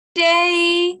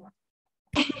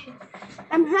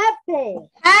I'm happy.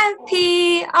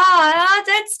 Happy. Ah,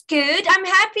 that's good. I'm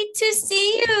happy to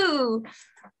see you.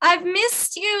 I've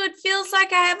missed you. It feels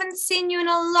like I haven't seen you in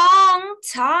a long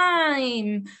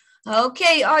time.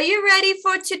 Okay, are you ready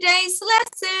for today's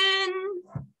lesson?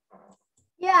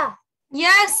 Yeah.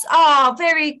 Yes. Oh,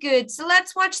 very good. So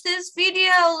let's watch this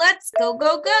video. Let's go,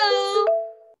 go, go.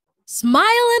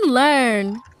 Smile and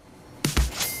learn.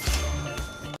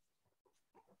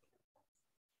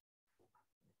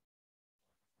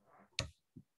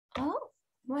 Oh,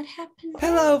 what happened?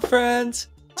 Hello, friends.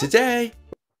 Today,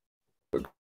 we're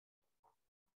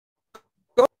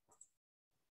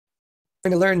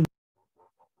going to learn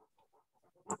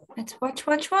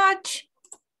Let's watch.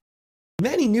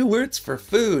 many new words for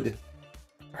food.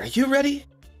 Are you ready?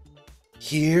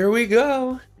 Here we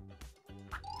go.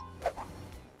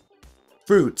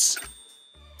 Fruits.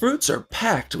 Fruits are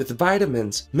packed with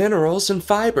vitamins, minerals, and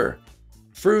fiber.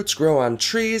 Fruits grow on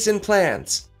trees and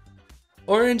plants.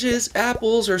 Oranges,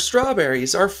 apples, or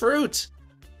strawberries are fruit.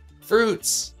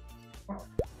 Fruits.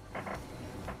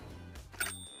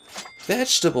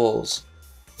 Vegetables.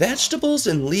 Vegetables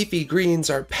and leafy greens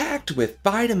are packed with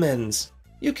vitamins.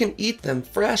 You can eat them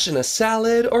fresh in a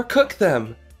salad or cook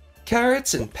them.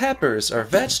 Carrots and peppers are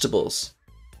vegetables.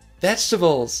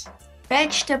 Vegetables.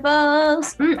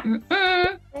 Vegetables.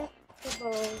 Vegetables.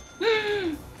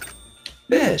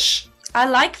 Fish. I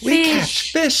like fish. We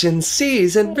catch fish in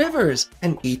seas and rivers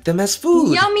and eat them as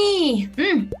food. Yummy.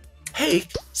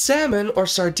 Hake, salmon, or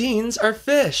sardines are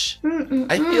fish.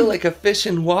 I feel like a fish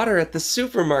in water at the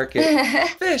supermarket.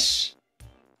 Fish.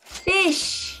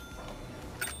 Fish.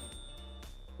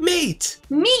 Meat.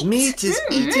 Meat. Meat is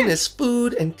eaten as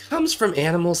food and comes from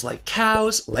animals like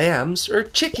cows, lambs, or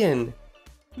chicken.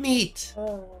 Meat.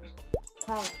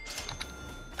 Cow.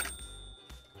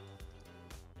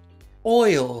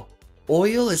 Oil.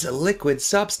 Oil is a liquid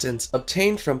substance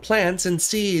obtained from plants and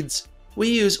seeds. We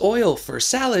use oil for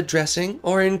salad dressing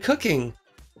or in cooking.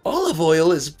 Olive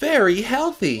oil is very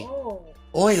healthy. Oh.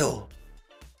 Oil.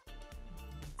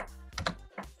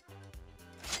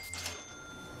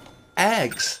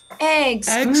 Eggs. Eggs.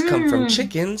 Eggs come from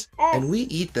chickens and we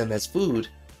eat them as food.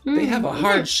 They have a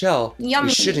hard shell Yummy.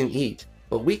 we shouldn't eat,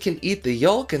 but we can eat the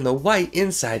yolk and the white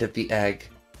inside of the egg.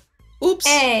 Oops,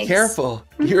 Eggs. careful,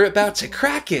 you're about to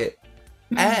crack it.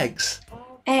 Eggs.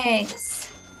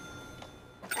 Eggs.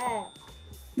 Egg.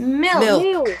 Milk. Milk.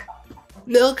 Milk.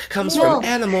 Milk comes Milk. from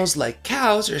animals like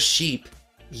cows or sheep.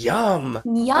 Yum.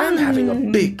 Yum. I'm having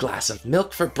a big glass of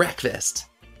milk for breakfast.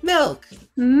 Milk.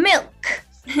 Milk.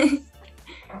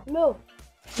 Milk.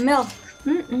 Milk.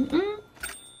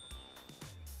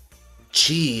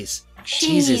 Cheese.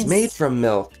 Cheese is made from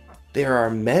milk. There are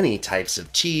many types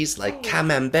of cheese like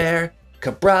camembert,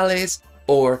 cabrales,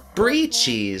 or brie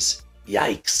cheese.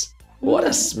 Yikes. What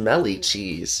a smelly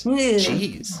cheese. Ew.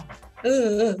 Cheese.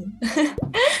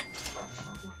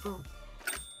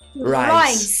 Rice.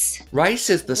 Rice. Rice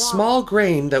is the small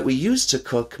grain that we use to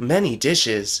cook many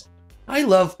dishes. I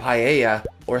love paella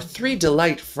or Three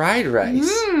Delight fried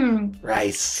rice.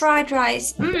 Rice. Fried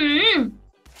rice.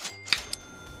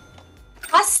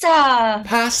 Pasta.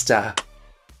 Pasta.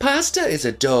 Pasta is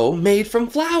a dough made from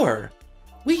flour.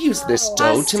 We use this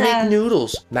dough to Pasta. make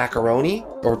noodles, macaroni,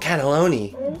 or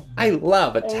cannelloni. I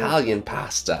love Italian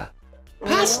pasta.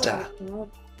 Pasta.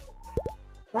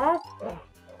 Pasta.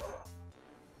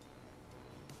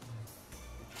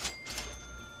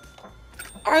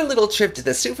 Our little trip to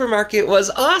the supermarket was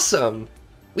awesome.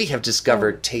 We have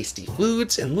discovered tasty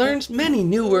foods and learned many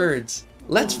new words.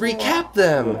 Let's recap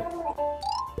them.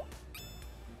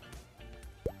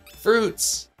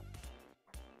 Fruits.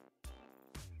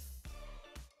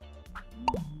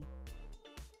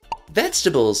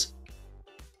 Vegetables.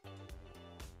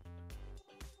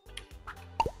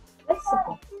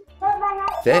 Vegetable.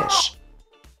 Fish.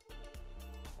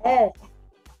 Egg.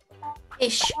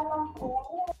 Fish.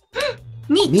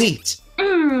 Meat. Meat.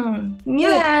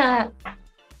 Yeah.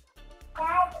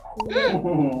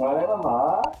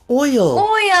 Oil. Oil.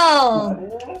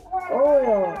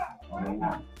 Oil.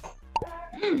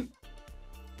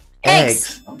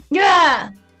 Eggs. Yeah.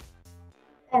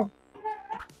 Egg.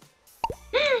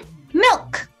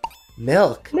 Milk.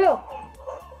 Milk. Milk.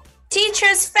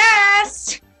 Teacher's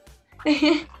fast.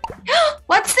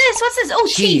 What's this? Oh,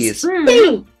 cheese.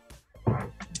 Cheese.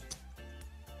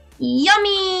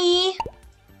 Yummy.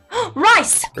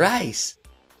 Rice. Rice.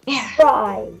 Yeah.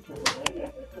 Fries.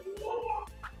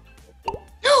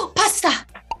 Pasta.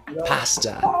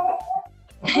 Pasta.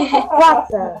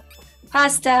 Pasta.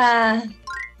 Pasta.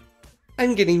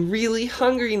 I'm getting really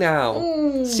hungry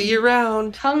now. See you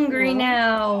around. Hungry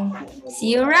now.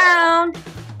 See you around.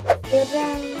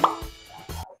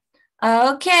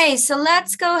 Okay, so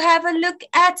let's go have a look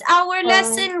at our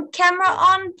lesson. Camera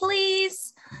on,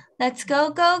 please. Let's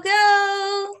go, go,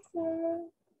 go.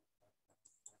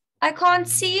 I can't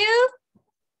see you.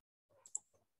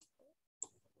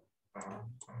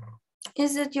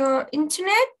 Is it your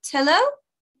internet? Hello?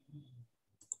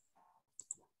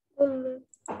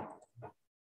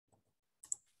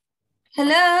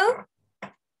 Hello?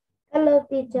 Hello,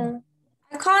 teacher.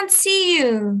 I can't see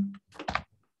you.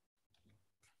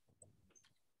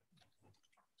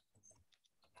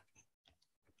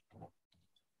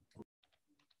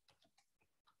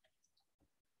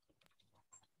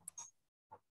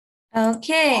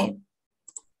 Okay.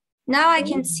 Now I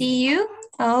can see you.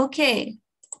 Okay.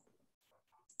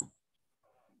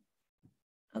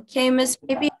 Okay, Miss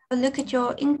Baby, have a look at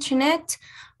your internet.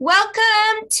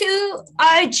 Welcome to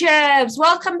iJobs.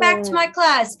 Welcome back to my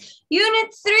class.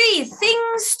 Unit 3,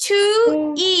 things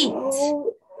to eat.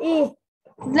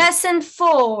 Lesson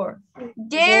 4,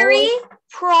 dairy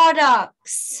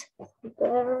products.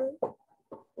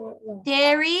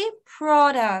 Dairy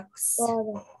products.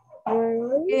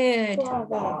 Good.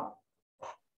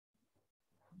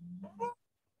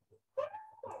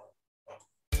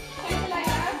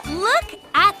 Look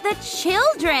at the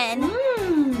children.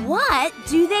 What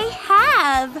do they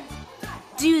have?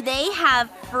 Do they have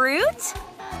fruit?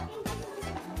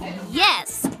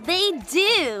 Yes, they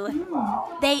do.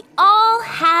 They all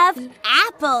have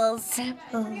apples.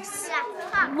 Apples.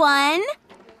 1,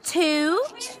 2,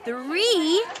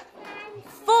 3,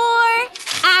 4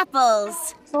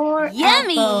 apples. 4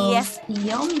 Yummy. apples.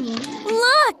 Yummy.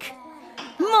 Look,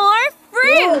 more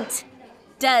fruit.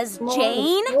 Does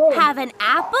Jane have an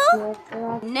apple?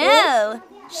 No,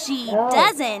 she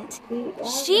doesn't.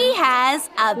 She has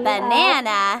a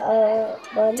banana.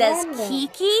 Does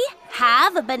Kiki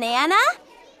have a banana?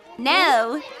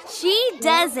 No, she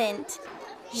doesn't.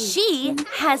 She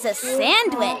has a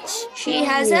sandwich. She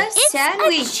has a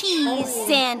sandwich. It's a cheese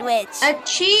sandwich. A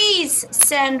cheese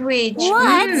sandwich.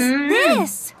 What's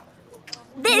this?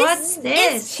 What's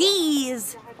this? Is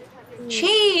cheese.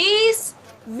 Cheese?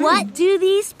 What do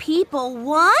these people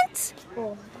want?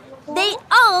 They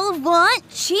all want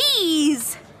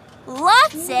cheese.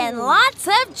 Lots and lots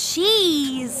of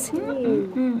cheese.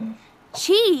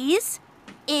 Cheese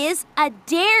is a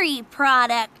dairy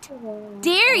product.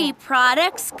 Dairy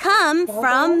products come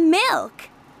from milk.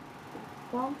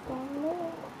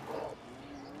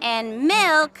 And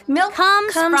milk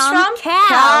comes from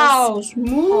cows.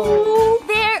 Moo.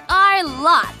 There are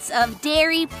lots of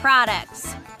dairy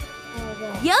products.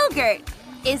 Yogurt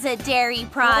is a dairy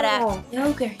product.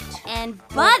 Yogurt. And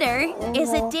butter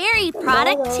is a dairy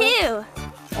product too.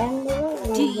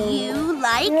 Do you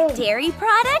like dairy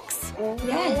products?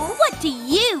 Yes. What do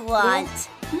you want?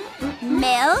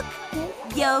 Milk,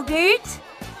 yogurt,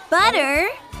 butter,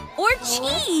 or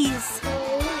cheese?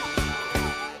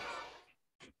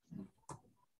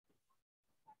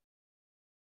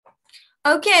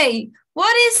 Okay,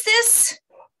 what is this?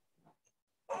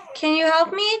 Can you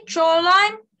help me draw a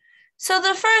line? So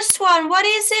the first one, what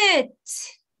is it?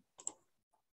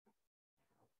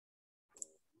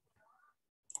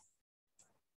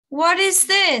 What is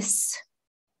this?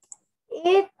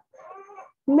 It's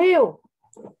milk.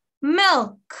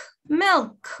 Milk.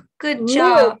 Milk. Good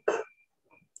job.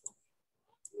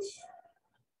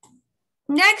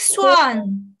 Next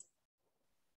one.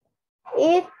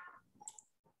 It's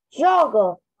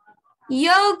yogurt.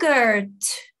 Yogurt.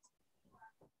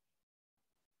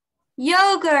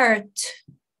 Yogurt.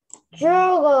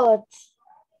 Yogurt.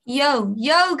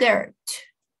 Yogurt.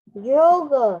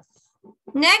 Yogurt.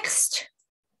 Next.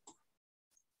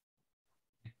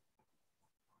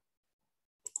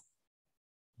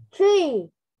 Cheese.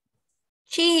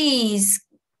 Cheese.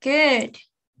 Good.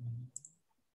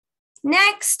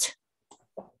 Next.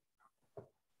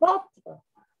 Butter.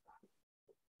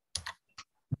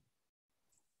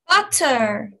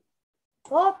 Butter.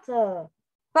 Butter.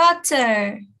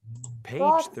 Butter. Page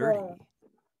Butter. 30.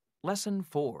 Lesson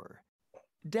 4.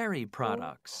 Dairy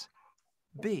products.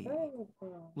 B.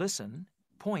 Listen,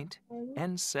 point,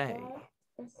 and say.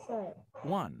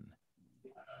 1,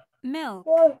 Milk,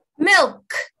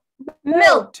 Milk.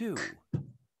 Milk. 2,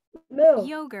 Milk.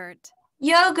 yogurt,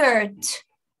 Yogurt.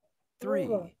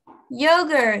 3,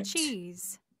 Yogurt.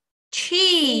 cheese,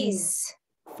 Cheese.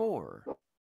 4,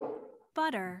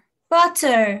 butter,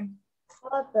 Butter.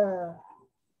 Butter.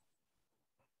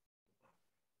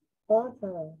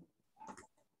 Butter.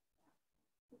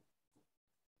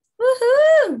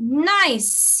 Woohoo!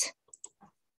 Nice.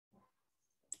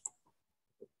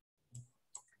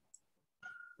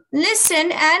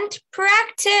 Listen and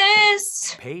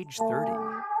practice. Page 30.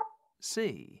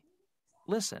 C.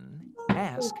 listen,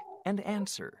 ask, and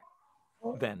answer.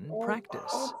 Then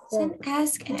practice. Then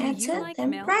ask and Do you answer, like then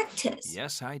milk? practice.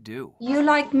 Yes, I do. You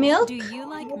like milk? Do you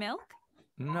like milk?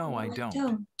 No, I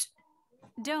don't.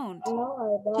 Don't.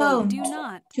 No, I Don't. Do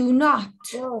not. Do not.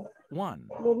 No, 1,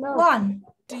 do not. 1.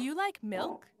 Do you like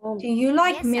milk? Do you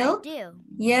like Yes, milk? I do.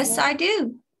 Yes, I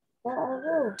do.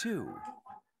 2,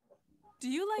 Do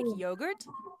you like yogurt?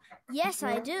 Yes,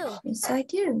 I do. Yes, I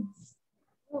do.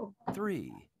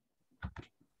 3,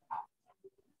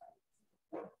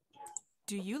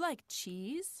 Do you like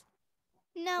cheese?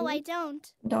 No, I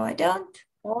don't. No, I don't.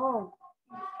 No,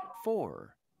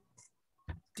 4,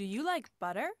 Do you like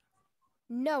butter?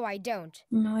 No, I don't.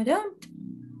 No, I don't.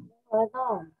 I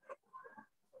don't.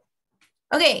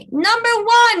 Okay, number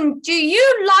 1. Do you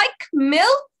like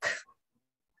milk?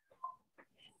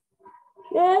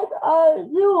 Yes, I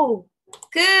do.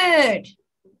 Good.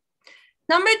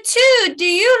 Number 2. Do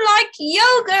you like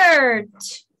yogurt?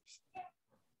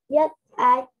 Yes,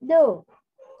 I do.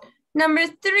 Number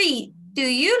 3. Do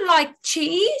you like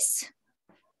cheese?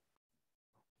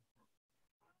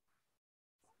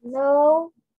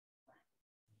 No,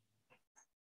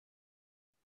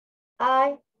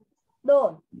 I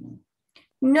don't.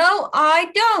 No,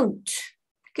 I don't.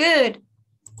 Good.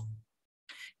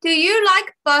 Do you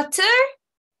like butter?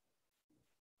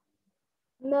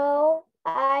 No,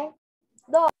 I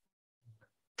don't.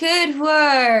 Good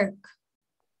work.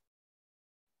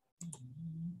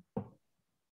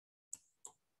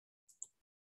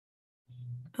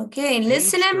 Okay,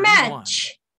 listen and 31.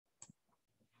 match.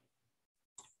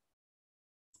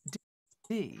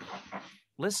 D.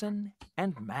 Listen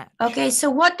and match. Okay, so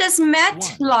what does Matt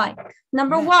 1. like?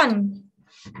 Number Matt. 1.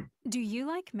 Do you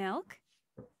like milk?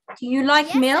 Do you like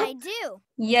Yes, milk? I do.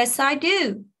 Yes, I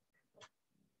do.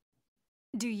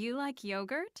 Do you like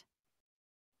yogurt?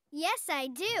 Yes, I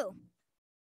do.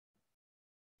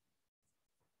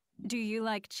 Do you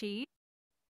like cheese?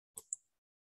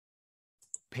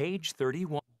 Page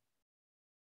 31.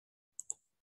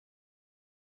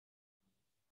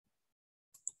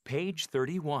 Page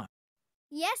 31.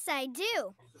 Yes, I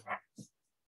do.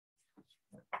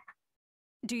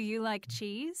 Do you like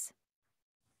cheese?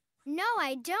 No,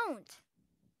 I don't.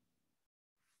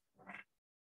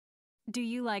 Do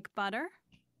you like butter?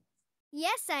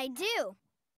 Yes, I do.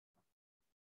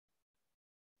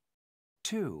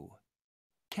 2.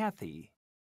 Kathy.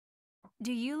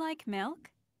 Do you like milk?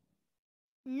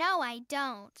 No, I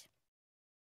don't.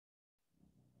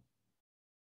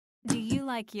 Do you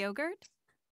like yogurt?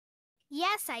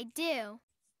 Yes, I do.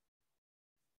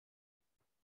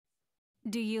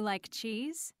 Do you like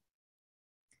cheese?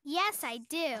 Yes, I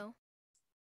do.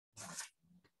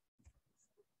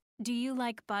 Do you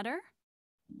like butter?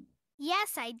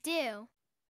 Yes, I do.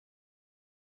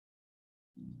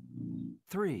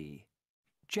 3.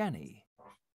 Jenny.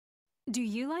 Do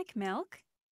you like milk?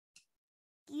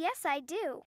 Yes, I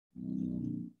do.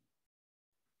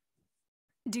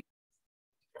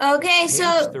 Okay, Page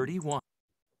so 31.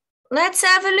 let's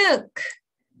have a look.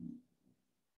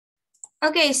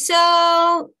 Okay,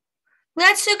 so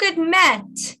let's look at Matt.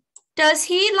 Does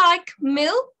he like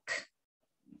milk?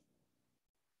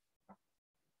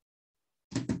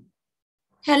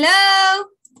 Hello?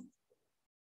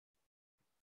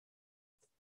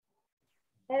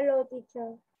 Hello,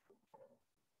 teacher.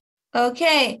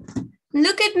 Okay,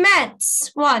 look at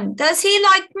Matt's one. Does he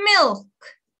like milk?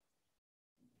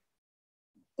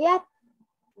 Yes.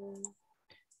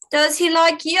 Does he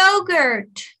like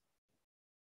yogurt?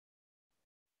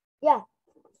 Yes.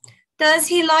 Does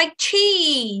he like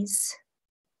cheese?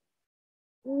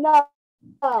 No.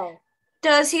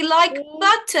 Does he like Cheese.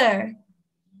 butter?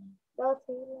 Does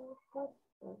he like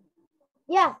butter?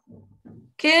 Yes.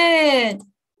 Good.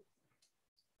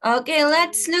 Okay,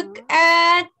 let's look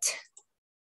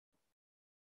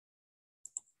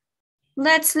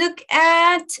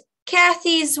at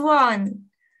Kathy's one.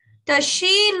 Does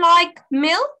she like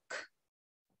milk?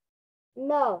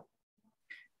 No.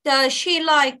 Does she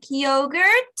like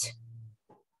yogurt?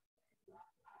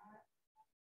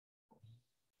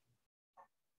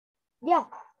 Yes.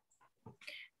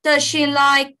 Does she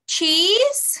like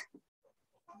cheese?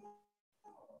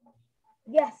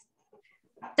 Yes.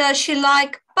 Does she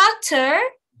like butter?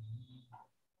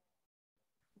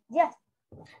 Yes.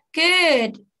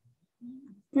 Good.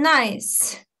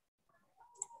 Nice.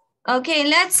 Okay,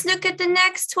 let's look at the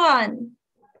next one.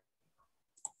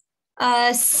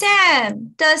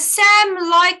 Sam. Does Sam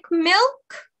like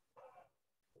milk?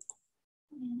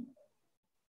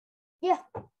 Yes.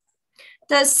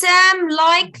 Does Sam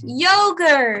like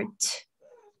yogurt?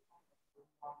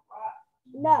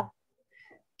 No.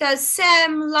 Does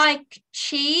Sam like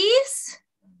cheese?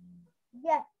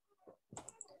 Yes.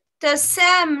 Does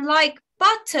Sam like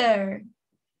butter?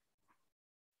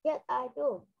 Yes, I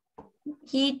do.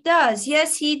 He does.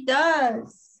 Yes, he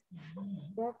does.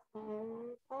 Yes, I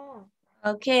do.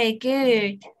 Okay,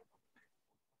 good.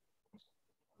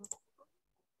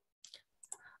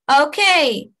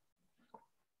 Okay.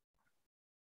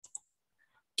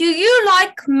 Do you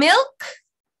like milk?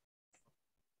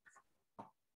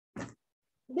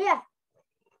 Yes.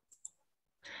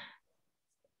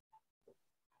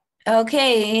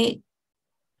 Okay,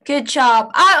 good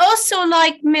job. I also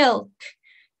like milk.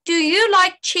 Do you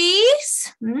like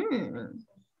cheese?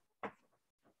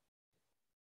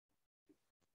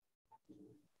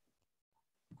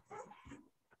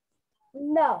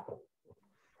 No.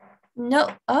 No,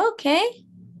 okay.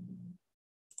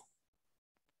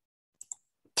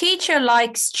 Teacher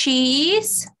likes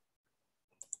cheese.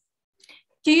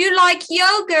 Do you like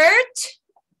yogurt?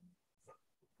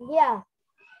 Yeah.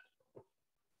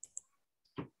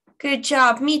 Good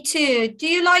job, me too. Do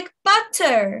you like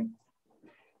butter?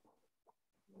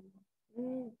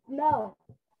 No.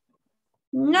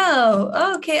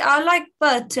 No, okay, I like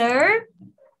butter.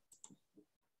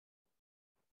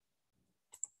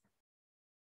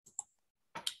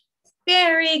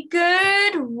 Very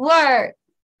good work.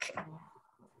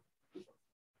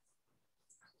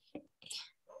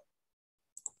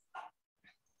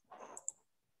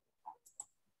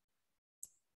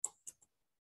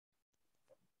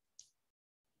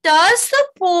 Does the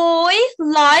boy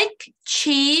like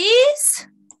cheese?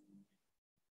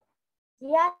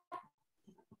 Yes.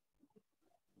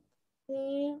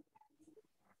 He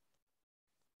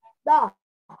does.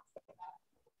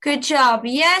 Good job.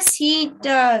 Yes, he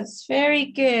does. Very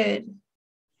good.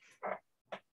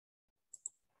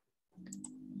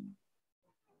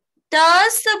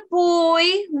 Does the boy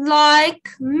like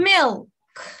milk?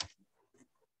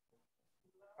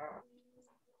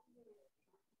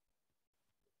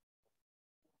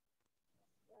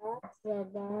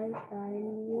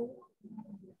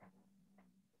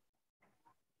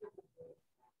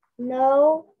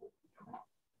 No,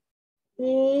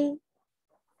 he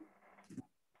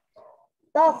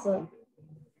doesn't.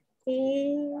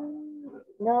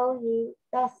 No, he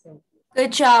doesn't.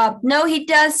 Good job. No, he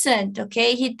doesn't.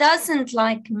 Okay, he doesn't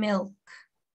like milk.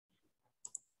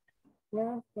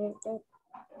 No, he doesn't.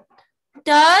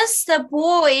 Does the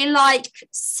boy like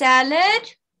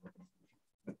salad?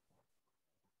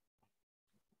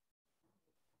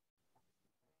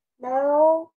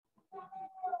 No,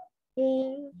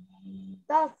 he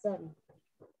doesn't.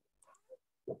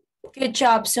 Good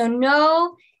job. So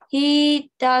no, he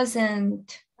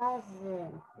doesn't.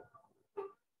 Doesn't.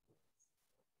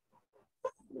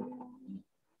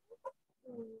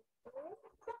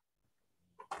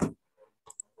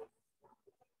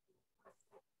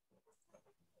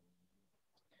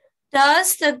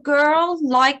 Does the girl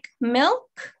like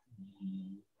milk?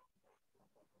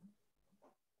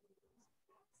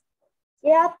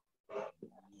 Yep,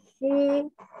 she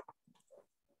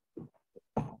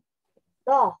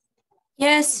does.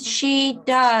 Yes, she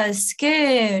does.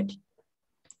 Good.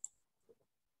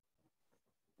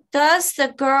 Does the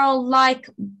girl like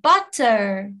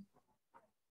butter?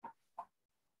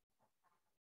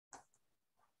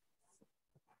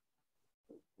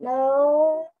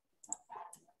 No,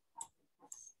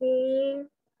 she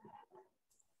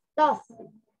doesn't.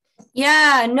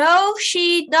 Yeah, no,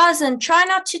 she doesn't. Try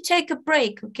not to take a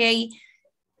break, okay?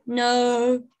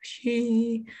 No,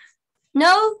 she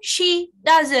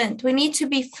doesn't. We need to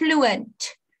be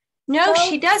fluent. No,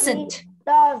 she doesn't. She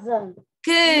doesn't.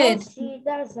 Good. No, she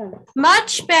doesn't.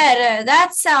 Much better.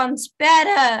 That sounds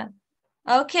better.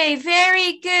 Okay,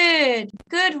 very good.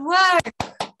 Good work.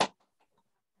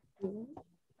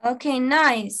 Okay,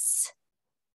 nice.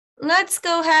 Let's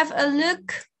go have a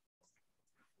look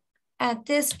at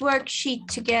this worksheet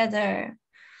together.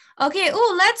 Okay,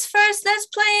 let's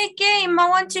play a game. I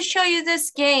want to show you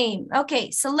this game. Okay,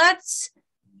 so let's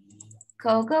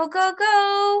go, go, go,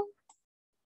 go.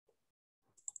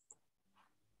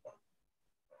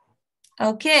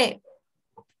 Okay,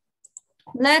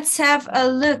 let's have a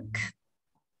look.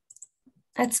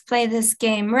 Let's play this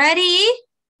game. Ready?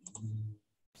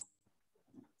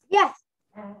 Yes,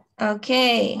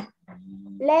 Okay.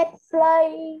 let's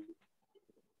play.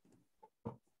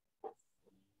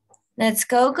 Let's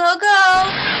go, go,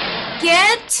 go.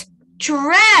 Get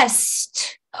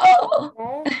dressed.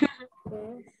 Oh,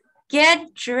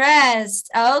 get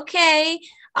dressed. Okay.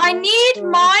 I need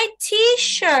my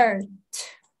t-shirt.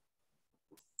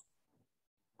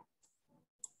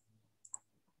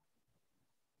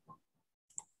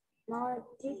 My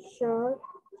t-shirt.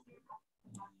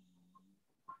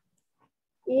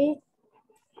 is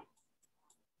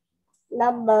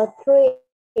number 3.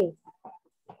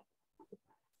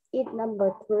 Is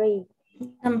number 3.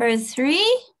 Number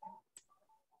 3?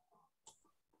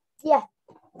 Yes.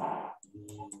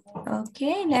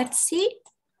 Okay, let's see.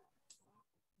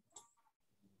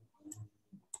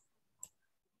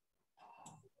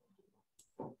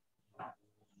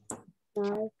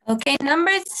 Nice. Okay,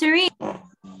 number 3.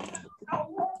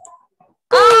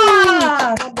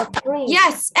 Ah, Number 3.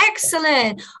 yes,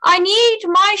 excellent. I need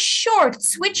my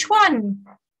shorts. Which one?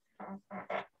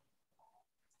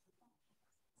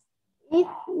 Is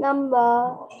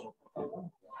number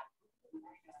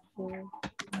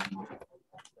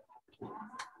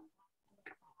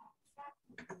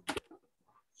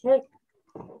 6.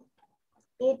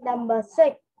 Is number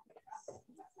 6.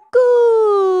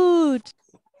 Good.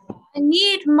 I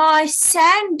need my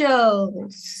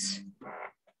sandals.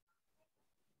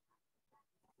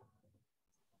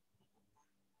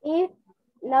 Is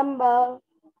number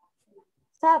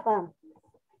 7.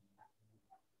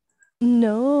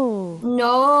 No.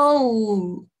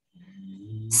 No.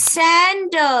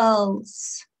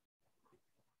 Sandals.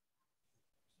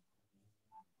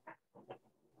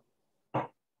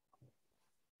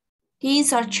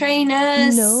 These are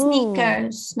trainers, No.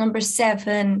 sneakers, number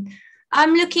 7.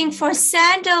 I'm looking for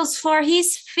sandals for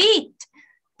his feet.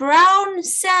 Brown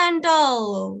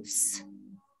sandals.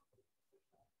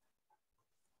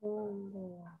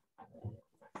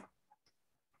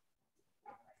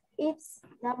 It's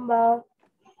number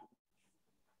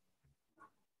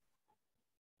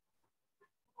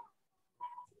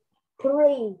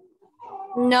 3.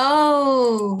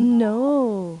 No.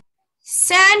 No.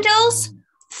 Sandals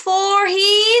for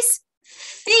his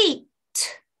feet.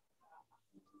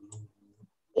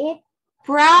 It's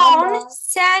Brown Number-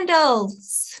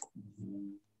 sandals.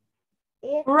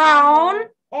 Brown Brown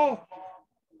S.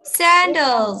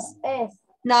 sandals. S.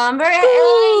 Number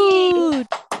 8. Good.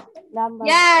 Number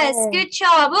Yes, S. good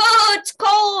job. Oh, it's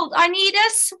cold. I need a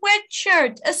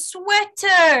sweatshirt, a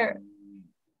sweater.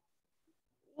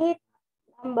 It's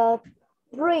number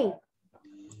 3.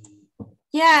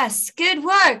 Yes, good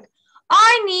work.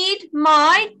 I need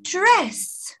my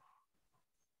dress.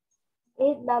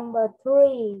 It's number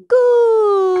 3.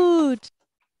 Good.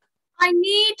 I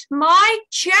need my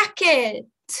jacket.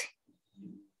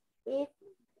 It's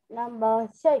number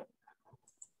 6.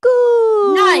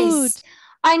 Good. Nice.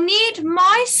 I need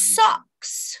my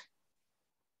socks.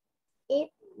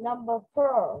 It's number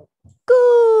 4.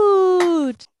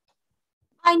 Good.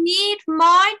 I need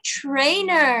my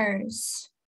trainers.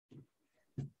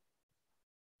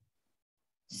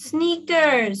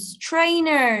 Sneakers,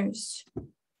 trainers.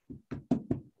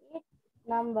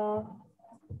 Number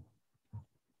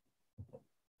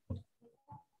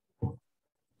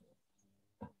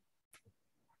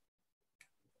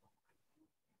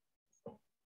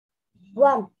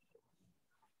 1.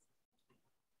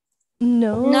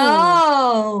 No.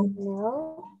 No.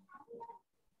 No.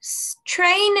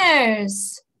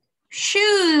 Trainers,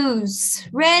 shoes,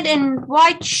 red and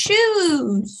white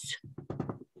shoes.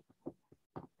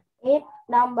 It's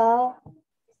number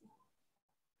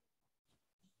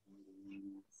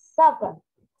 7.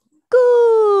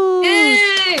 Good.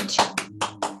 Good.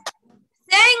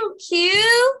 Thank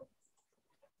you.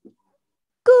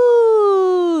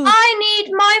 Good. I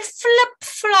need my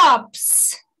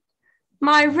flip-flops.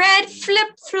 My red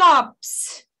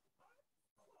flip-flops.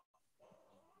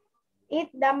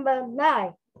 It's number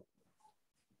 9.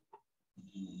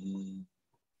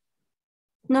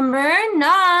 Number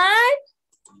 9.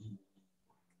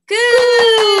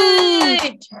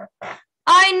 Good.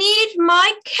 I need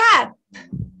my cap.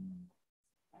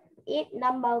 It's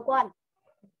number 1.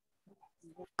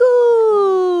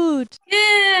 Good.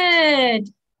 Good.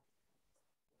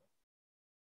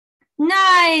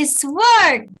 Nice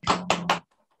work.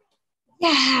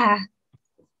 Yeah.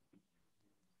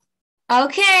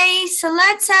 Okay, so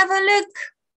let's have a look.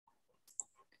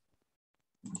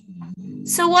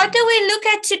 So what do we look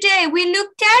at today? We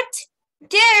looked at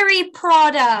dairy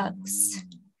products.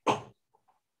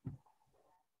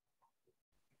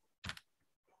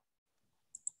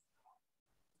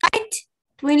 Right?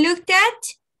 We looked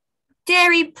at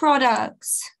dairy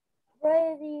products.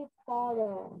 Ready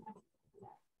for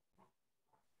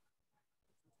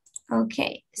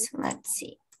Okay, so let's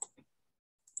see.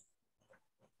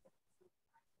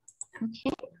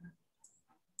 Okay.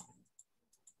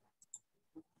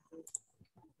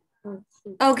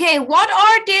 Okay, what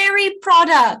are dairy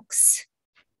products?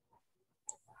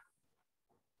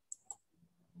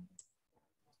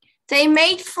 They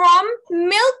made from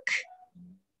milk.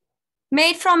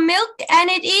 Made from milk, and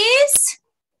it is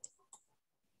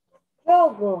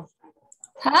Yogurt.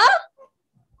 Huh?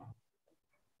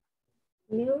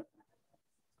 Milk.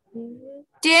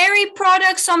 Dairy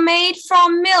products are made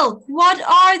from milk. What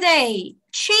are they?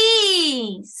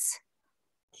 Cheese.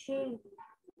 Cheese.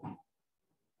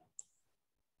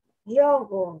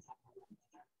 Yogurt.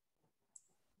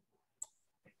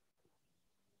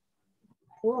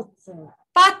 Butter.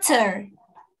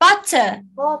 Butter.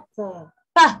 Butter.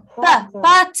 Butter.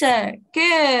 Butter.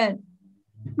 Good.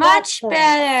 Much Butter.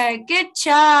 better. Good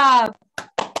job.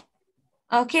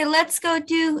 Okay, let's go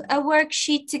do a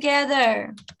worksheet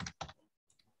together.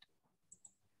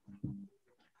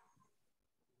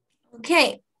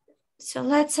 Okay, so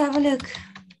let's have a look.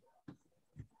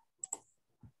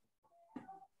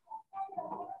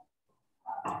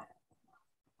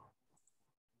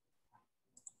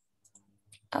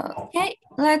 Okay,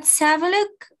 let's have a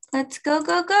look. Let's go,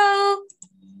 go, go.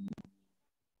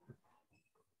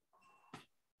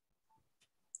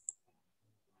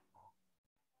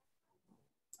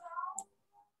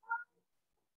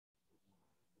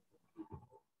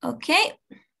 Okay,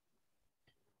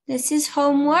 this is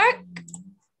homework.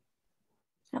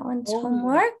 That one's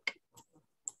homework.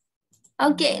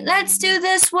 Okay, let's do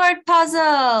this word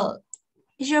puzzle.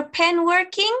 Is your pen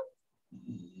working?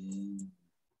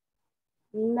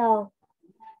 No.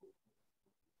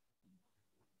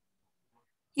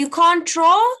 You can't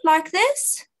draw like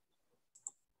this?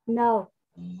 No.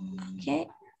 Okay,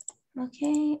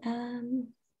 okay.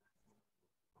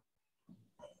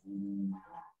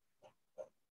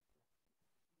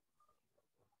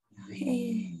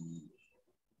 Okay.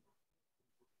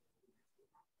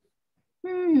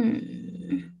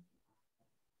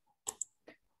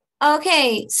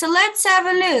 Okay, so let's have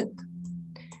a look.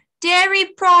 Dairy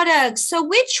products. So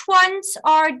which ones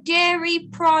are dairy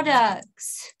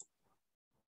products?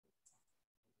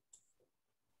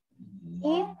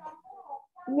 Eat.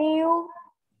 Milk.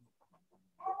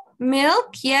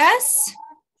 Milk, yes.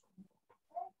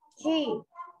 Cheese.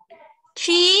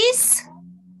 Cheese.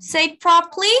 Say it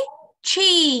properly.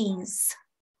 Cheese.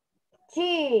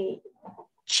 Cheese.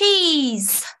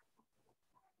 Cheese.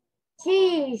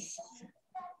 Cheese.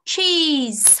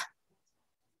 Cheese.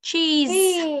 Cheese.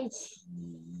 Cheese.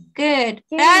 Good.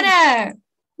 Cheese. Better.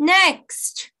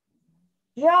 Next.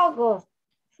 Yogurt.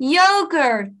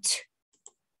 Yogurt.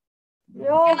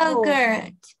 Yogurt.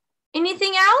 Yogurt.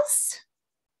 Anything else?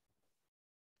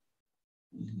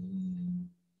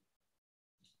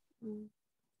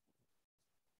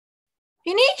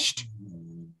 Finished?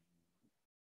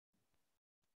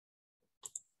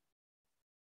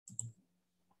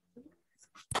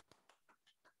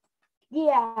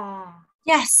 Yeah.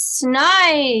 Yes,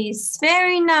 nice.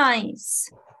 Very nice.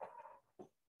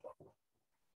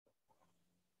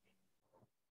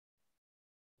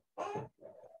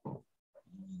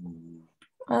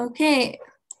 Okay.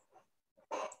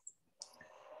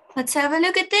 Let's have a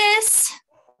look at this.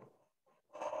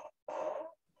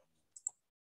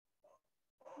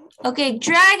 Okay,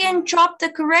 drag and drop the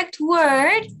correct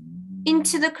word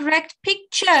into the correct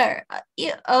picture.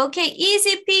 Okay,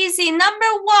 easy peasy. Number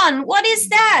 1, what is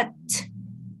that?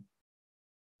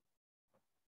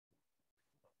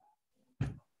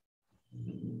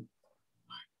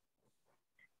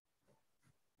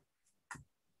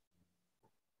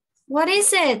 What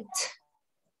is it?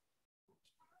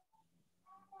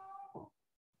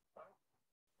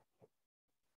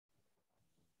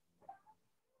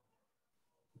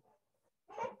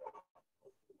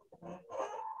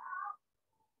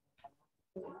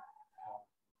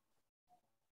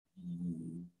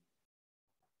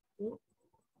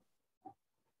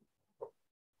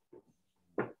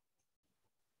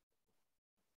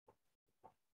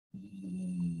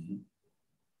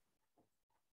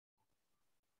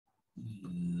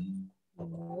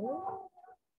 Hello?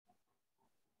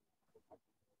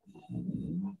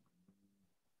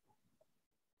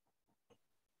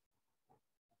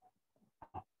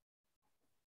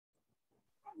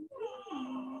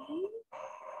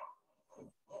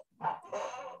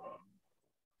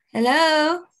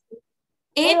 Hello,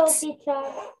 It's teacher.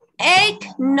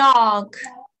 eggnog.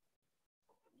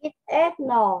 It's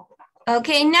eggnog.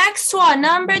 Okay, next one.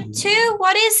 Number 2,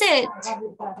 what is it? It's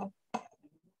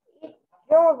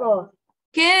yogurt.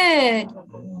 Good.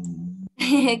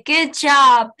 Good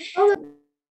job.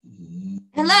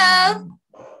 Hello?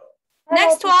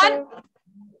 Next one.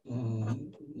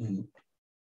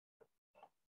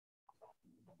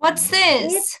 What's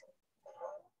this?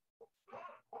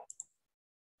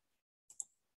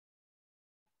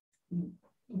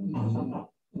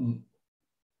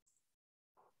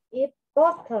 It's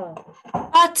butter.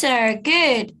 Butter.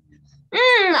 Good.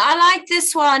 I like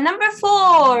this one. Number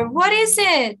 4, what is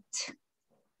it?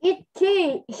 Eat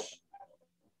cheese.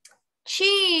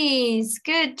 Cheese.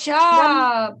 Good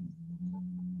job.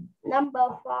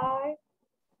 Number 5.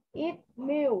 Eat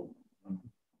milk.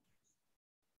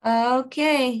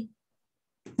 Okay.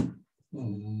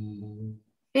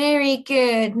 Very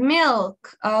good.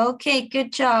 Milk. Okay,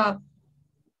 good job.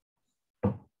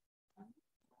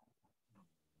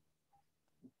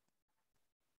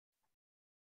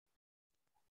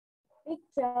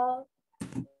 Picture.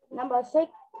 Number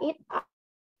 6. Eat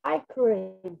ice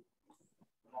cream.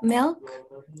 Milk.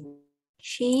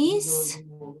 Cheese.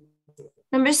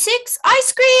 Number 6,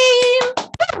 ice cream.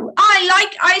 Ooh, I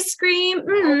like ice cream.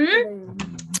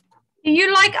 Do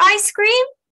you like ice cream?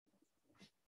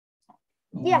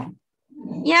 Yeah.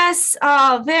 Yes.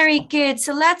 Oh, very good.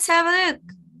 So let's have a look.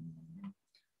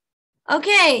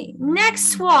 Okay,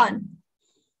 next one.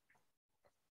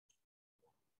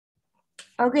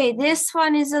 Okay, this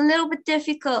one is a little bit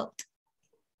difficult.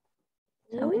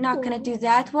 So we're not going to do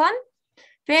that one.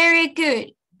 Very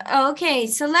good. Okay,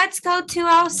 so let's go to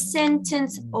our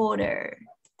sentence order.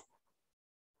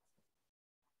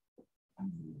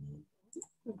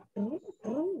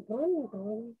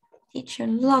 Teacher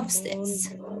loves this.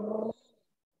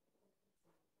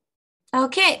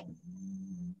 Okay.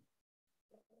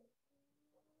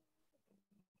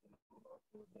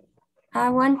 I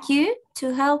want you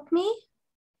to help me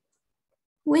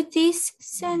with these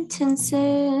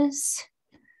sentences.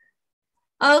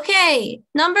 Okay,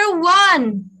 number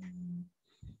 1.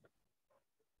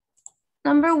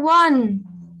 Number 1.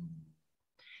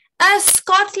 A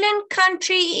Scotland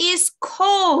country is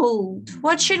cold.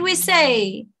 What should we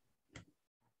say?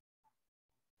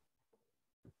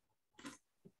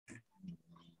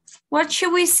 What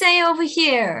should we say over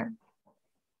here?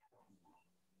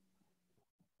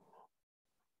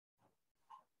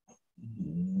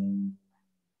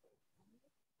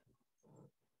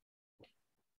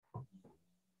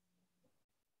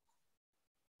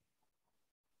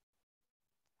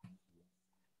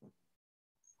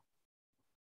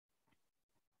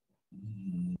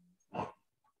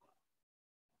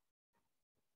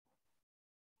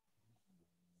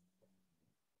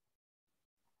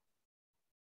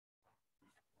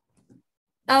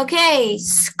 Okay,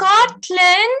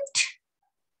 Scotland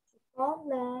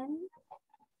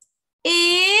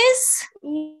is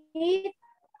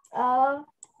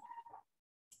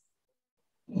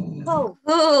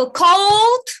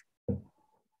cold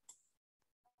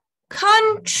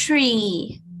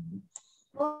country.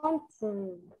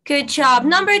 Good job.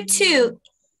 Number 2,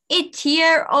 it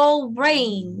here all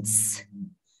rains.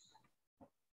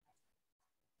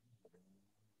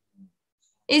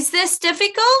 Is this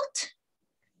difficult?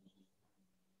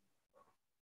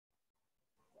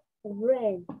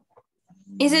 Rain.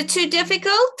 Is it too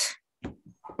difficult?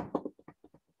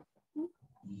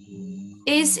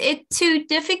 Is it too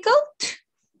difficult?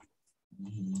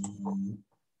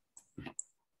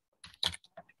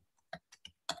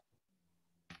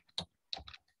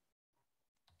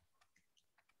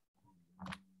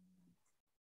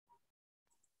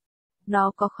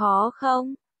 Nó có khó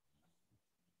không?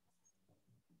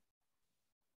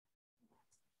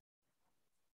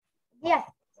 Yes.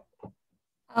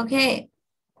 Okay.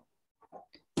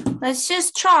 Let's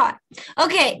just try.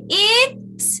 Okay, it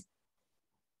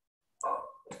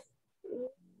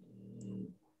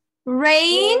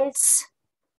rains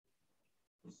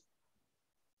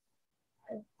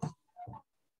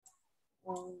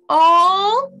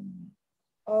all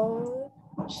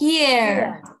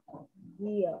here.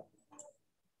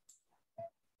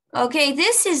 Okay,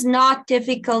 this is not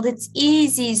difficult. It's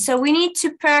easy. So we need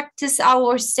to practice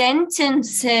our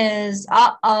sentences.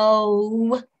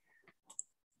 Uh-oh.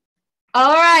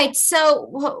 All right,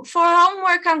 so for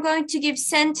homework, I'm going to give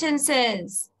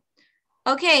sentences.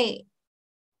 Okay,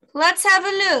 let's have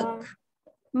a look.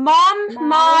 Mom,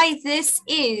 my, this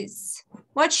is.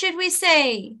 What should we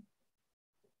say?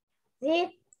 This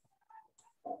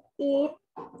is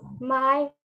my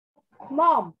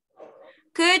mom.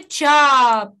 Good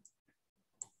job.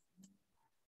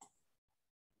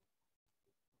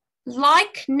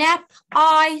 Like nap,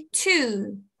 I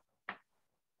too.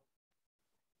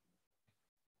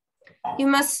 You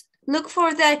must look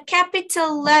for the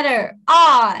capital letter.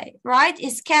 I, right,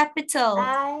 is capital.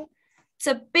 It's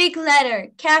a big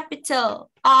letter, capital.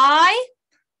 I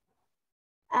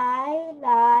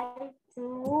like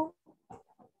to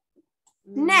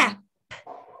nap.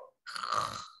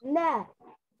 nap.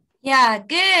 Yeah,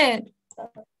 good.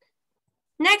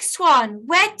 Next one.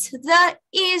 Wet the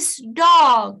is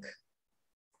dog.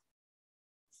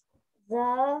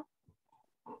 The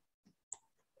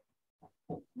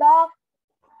dog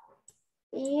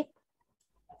is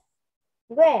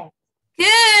Where?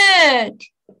 Good.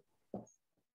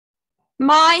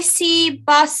 My see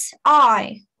bus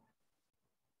I.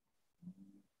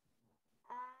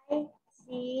 I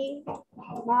see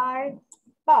my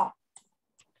bus.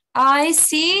 I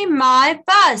see my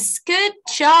bus. Good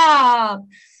job.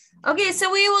 Okay,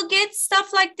 so we will get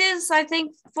stuff like this, I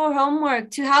think, for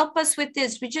homework to help us with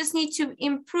this. We just need to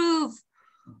improve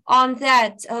on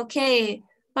that. Okay,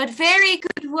 but very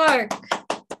good work.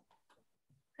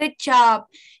 Good job.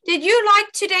 Did you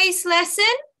like today's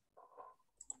lesson?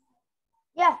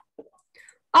 Yes.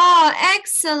 Oh,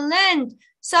 excellent.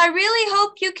 So I really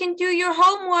hope you can do your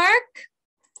homework.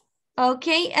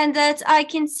 Okay, and that I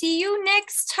can see you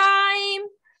next time.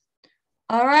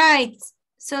 All right.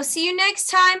 So see you next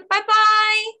time.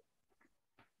 Bye-bye.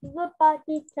 Goodbye,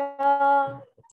 teacher.